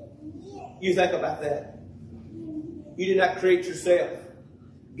 You think about that. You did not create yourself.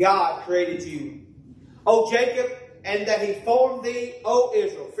 God created you. O Jacob, and that He formed thee, O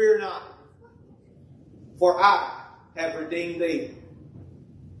Israel, fear not, for I have redeemed thee.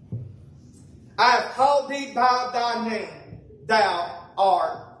 I have called thee by thy name. Thou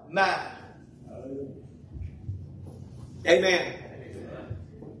art mine. Amen.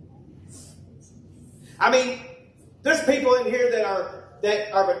 There's people in here that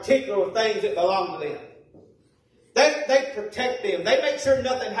are particular with things that belong to them. They protect them. They make sure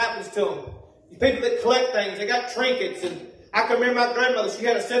nothing happens to them. People that collect things, they got trinkets. And I can remember my grandmother, she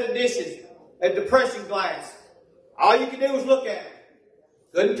had a set of dishes, a depression glass. All you could do was look at them.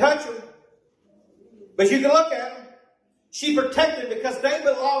 Couldn't touch them. But you could look at them. She protected them because they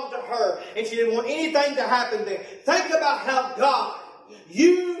belonged to her, and she didn't want anything to happen to them. Think about how God,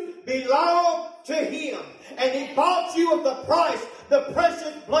 you belong to Him, and He bought you with the price, the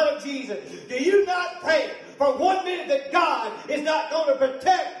precious blood of Jesus. Do you not think for 1 minute that God is not going to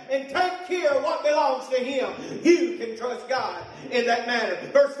protect and take care of what belongs to Him? You can trust God in that manner.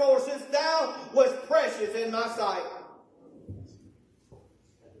 Verse 4 says, Thou was precious in my sight.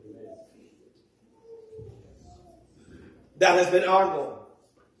 Thou hast been honorable,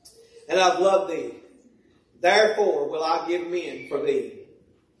 and I've loved thee. Therefore will I give men for thee,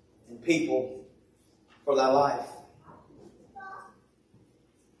 and people for thy life.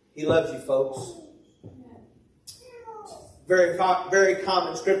 He loves you, folks. Very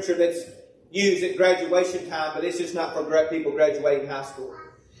common scripture that's used at graduation time, but it's just not for people graduating high school.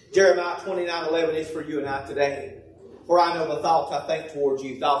 Jeremiah 29:11 is for you and I today. For I know the thoughts I think towards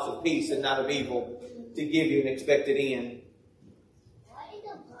you, thoughts of peace and not of evil, to give you an expected end.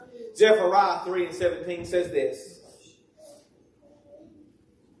 Zephaniah 3:17 says this.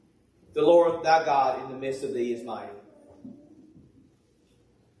 The Lord thy God in the midst of thee is mighty.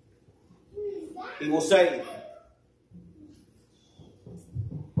 He will save.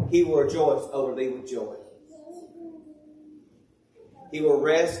 He will rejoice over thee with joy. He will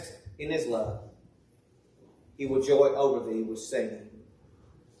rest in His love. He will joy over thee with singing.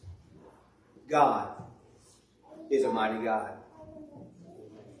 God is a mighty God.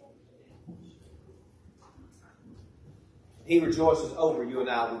 He rejoices over you and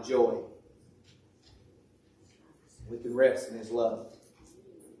I with joy. We can rest in His love.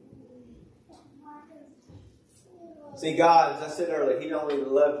 See, God, as I said earlier, He don't only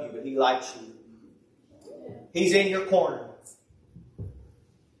love you, but He likes you. He's in your corner.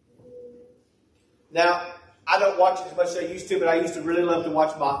 Now, I don't watch it as much as I used to, but I used to really love to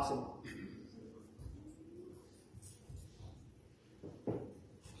watch boxing.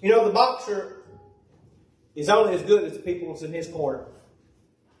 You know, the boxer is only as good as the people that's in his corner.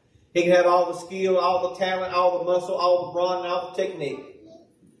 He can have all the skill, all the talent, all the muscle, all the brawn, and all the technique.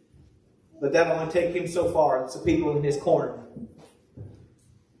 But that'll only take him so far. It's the people in his corner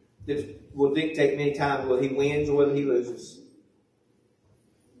that will dictate many times whether he wins or whether he loses.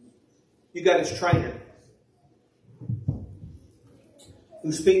 You got his trainer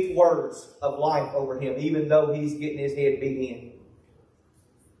who speaks words of life over him, even though he's getting his head beat in.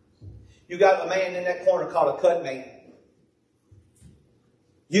 You got a man in that corner called a cut man.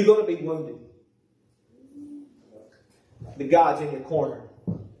 You're going to be wounded. But God's in your corner.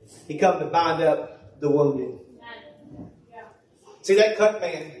 He come to bind up the wounded. See, that cut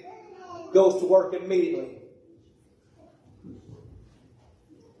man goes to work immediately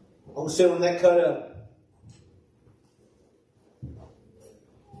on sewing that cut up.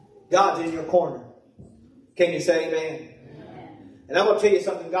 God's in your corner. Can you say amen? And I'm going to tell you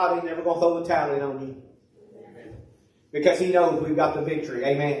something, God ain't never going to throw the towel in on you. Because He knows we've got the victory.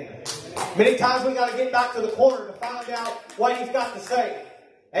 Amen. Many times we got to get back to the corner to find out what He's got to say.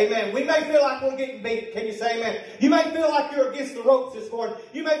 Amen. We may feel like we're getting beat. Can you say amen? You may feel like you're against the ropes this morning.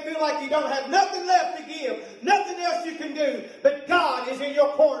 You may feel like you don't have nothing left to give. Nothing else you can do. But God is in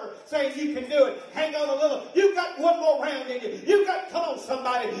your corner saying you can do it. Hang on a little. You've got one more round in you. You've got, come on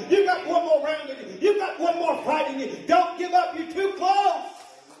somebody. You've got one more round in you. You've got one more fight in you. Don't give up. You're too close.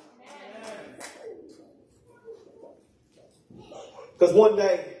 Because one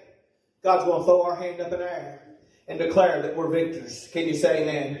day, God's going to throw our hand up in the air and declare that we're victors. Can you say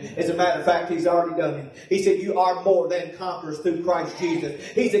amen? As a matter of fact, He's already done it. He said, you are more than conquerors through Christ Jesus.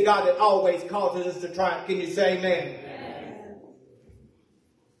 He's a God that always causes us to triumph. Can you say amen? Amen.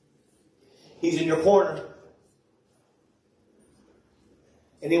 He's in your corner.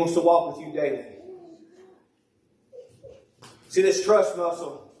 And He wants to walk with you daily. See, this trust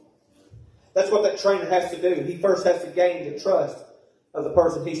muscle, that's what that trainer has to do. He first has to gain the trust of the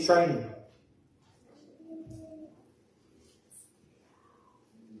person he's training.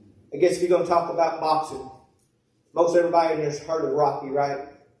 I guess if you're going to talk about boxing, most everybody in here has heard of Rocky, right?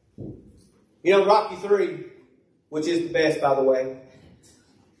 You know Rocky 3, which is the best, by the way.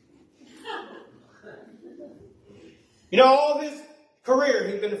 You know, all his career,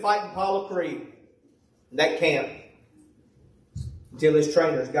 he's been fighting Apollo Creed in that camp until his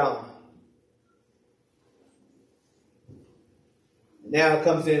trainer's gone. Now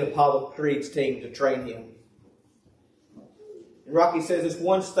comes in Apollo Creed's team to train him. And Rocky says this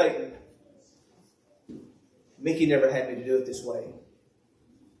one statement. Mickey never had me to do it this way.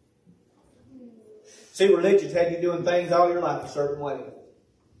 See, religion's had you doing things all your life a certain way.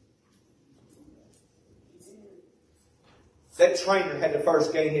 That trainer had to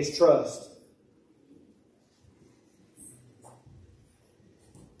first gain his trust.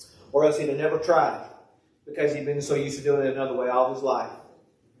 Or else he'd have never tried, because he'd been so used to doing it another way all his life.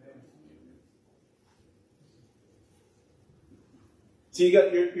 So you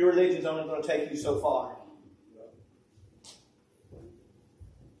got your religion's only going to take you so far.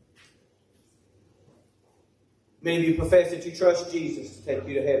 Many of you profess that you trust Jesus to take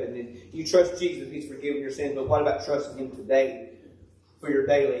you to heaven, and you trust Jesus, He's forgiven your sins. But what about trusting Him today for your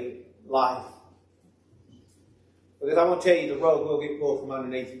daily life? Because I want to tell you, the rug will get pulled from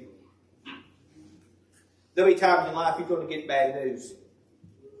underneath you. There'll be times in life you're going to get bad news.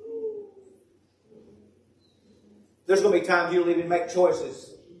 There's going to be times you'll even make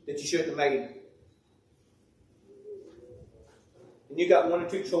choices that you shouldn't have made. And you got one or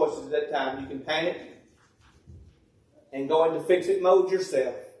two choices at that time. You can panic and go into fix-it mode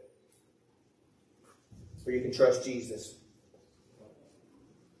yourself, or you can trust Jesus.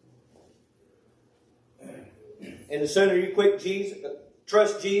 And the sooner you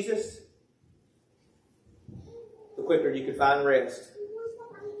trust Jesus, the quicker you can find rest.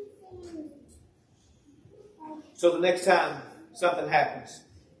 So the next time something happens,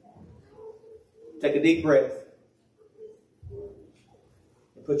 take a deep breath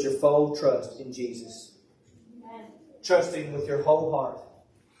and put your full trust in Jesus. Trust Him with your whole heart.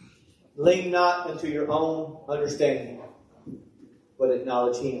 Lean not unto your own understanding, but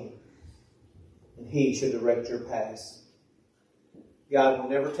acknowledge Him, and He shall direct your paths. God will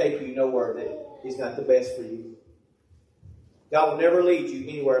never take you nowhere that is not the best for you. God will never lead you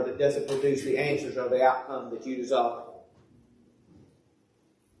anywhere that doesn't produce the answers or the outcome that you desire.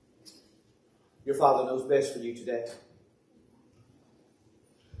 Your Father knows best for you today.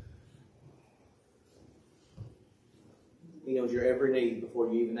 He knows your every need before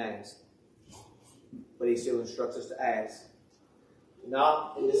you even ask. But He still instructs us to ask, to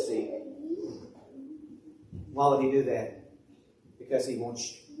knock, and to seek. Why would He do that? Because He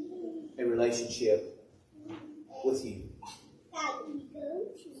wants a relationship with you.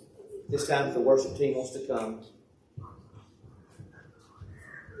 This time, if the worship team wants to come,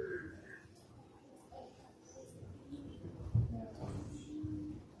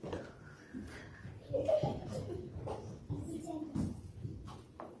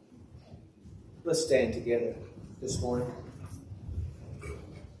 let's stand together this morning.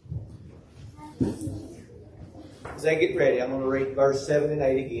 As they get ready, I'm going to read verse 7 and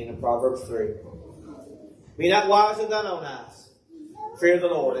 8 again in Proverbs 3. Be not wise in thine own eyes. Fear the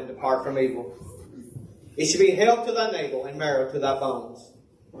Lord and depart from evil. It should be health to thy navel and marrow to thy bones.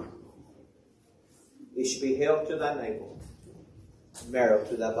 It should be health to thy navel and marrow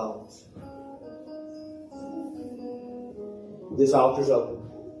to thy bones. This altar's open.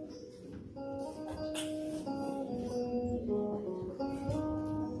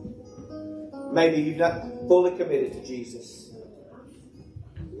 Maybe you've not fully committed to Jesus.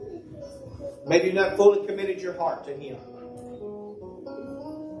 Maybe you've not fully committed your heart to Him.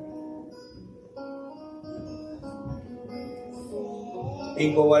 You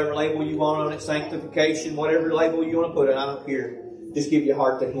can put whatever label you want on it, sanctification, whatever label you want to put it, I don't care. Just give your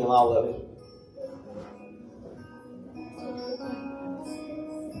heart to Him, all of it.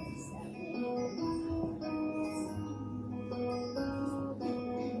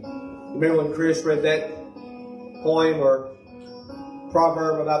 Remember when Chris read that poem or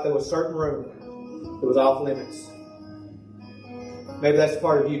proverb about there was a certain room that was off limits? Maybe that's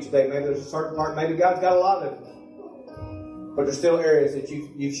part of you today. Maybe there's a certain part. Maybe God's got a lot of them. But there's still areas that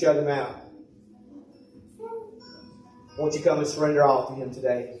you've shut Him out. Won't you come and surrender all to Him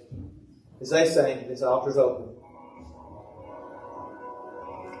today? As they sing, this altar's open.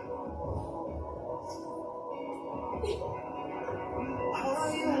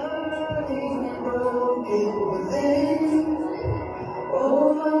 Are you hurting and broken within?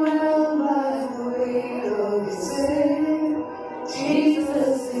 Overwhelmed by the weight of your sin?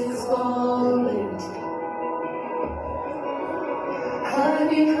 Jesus is calling.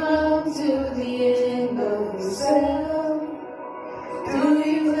 Have you come to the end of yourself? Do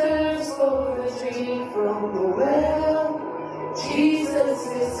you thirst for a drink from the well?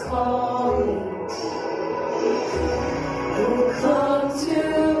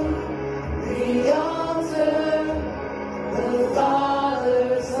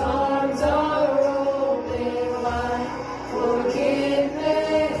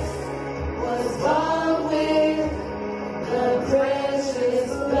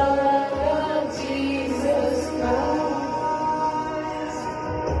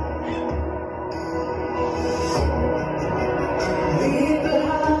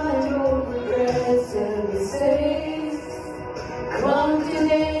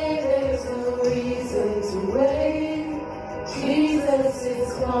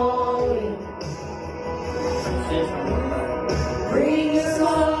 this.